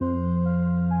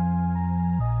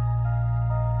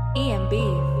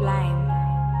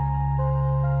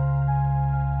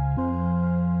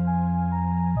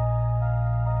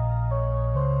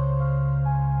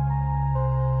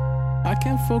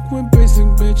fuck with basic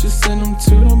bitches, send them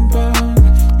to the back.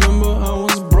 Remember I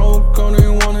was broke, all they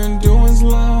wanna do is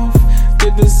laugh.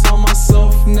 Did this on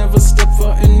myself, never step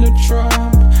foot in the trap.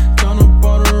 Count up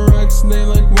all the racks, they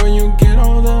like where you get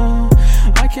all that.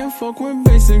 I can't fuck with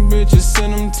basic bitches,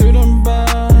 send them to the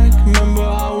back. Remember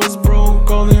I was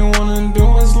broke, all they wanna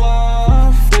do is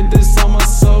laugh. Did this on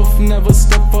myself, never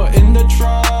step foot in the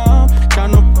trap.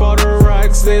 Count up all the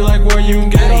racks, they like where you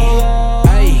get all that.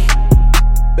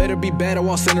 Better be bad or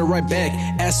I'll send it right back.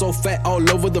 Ass so fat all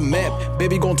over the map.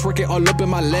 Baby gon' twerk it all up in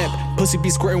my lap. Pussy be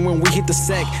squirting when we hit the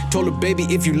sack. Told her baby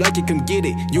if you like it come get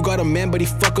it. You got a man but he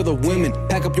fuck other women.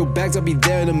 Pack up your bags, I'll be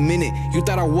there in a minute. You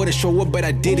thought I wouldn't show up but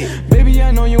I did it. Baby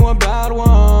I know you a bad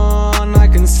one, I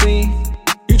can see.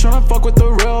 You tryna fuck with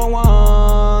the real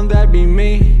one, that be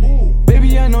me.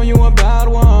 Baby I know you a bad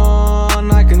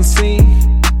one, I can see.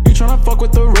 You tryna fuck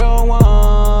with the real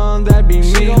one, that be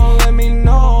me. She gon' let me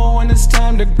know when it's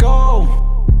time to go.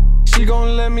 She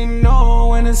gon' let me know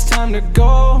when it's time to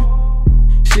go.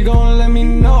 She gon' let me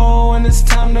know when it's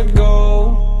time to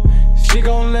go. She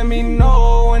gon' let me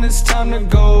know when it's time to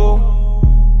go.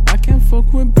 I can't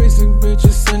fuck with basic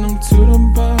bitches, send them to the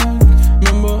back.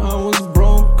 Remember I was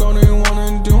broke, all they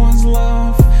wanna do is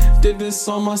laugh. Did this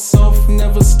on myself,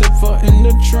 never step foot in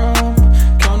the trap.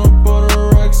 Count up all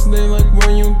the racks, they like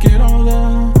where you get all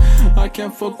that. I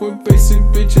can't fuck with basic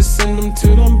bitches, send them to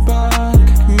the back.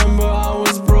 Remember I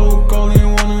was broke, all they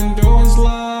wanna do is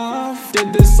laugh.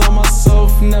 Did this on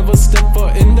myself, never step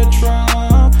foot in the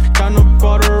trap. Count up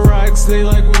all the racks, they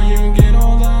like where you get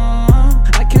all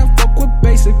that. I can't fuck with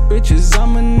basic bitches,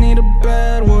 I'ma need a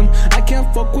bad one. I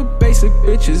can't fuck with basic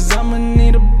bitches, I'ma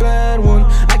need a bad one.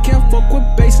 I can't fuck with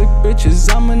basic bitches,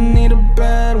 I'ma need a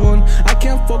bad one. I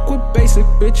can't fuck with basic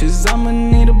bitches, I'ma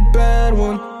need a bad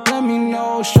one. Let me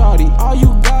know, shawty, all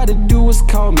you gotta do is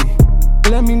call me.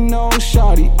 Let me know,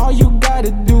 shawty, all you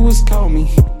gotta do is call me.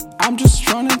 I'm just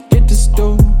tryna get this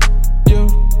dough, yeah.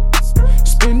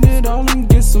 Spend it all and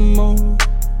get some more,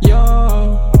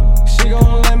 yeah. She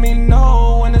gon' let me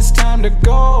know when it's time to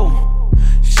go.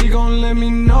 She gon' let me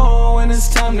know when it's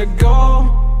time to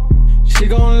go. She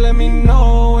gon' let me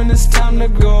know when it's time to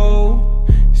go.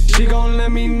 She gon'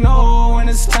 let me know when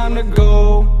it's time to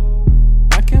go.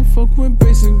 I can't fuck with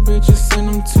basic bitches, send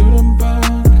them to the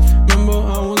back. Remember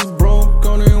I was broke,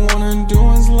 all they wanna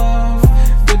do is laugh.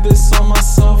 Did this on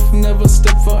myself, never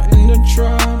step foot in the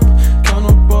trap. Count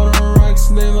up all the racks,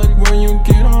 they like where you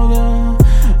get all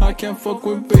that. I can't fuck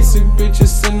with basic bitches,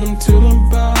 send them to the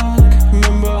back.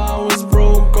 Remember I was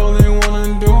broke, all they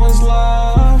wanna do is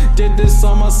laugh. Did this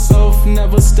on myself,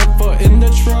 never step foot in the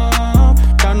trap.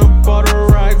 Count up all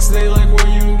the racks, they like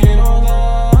where you get all that.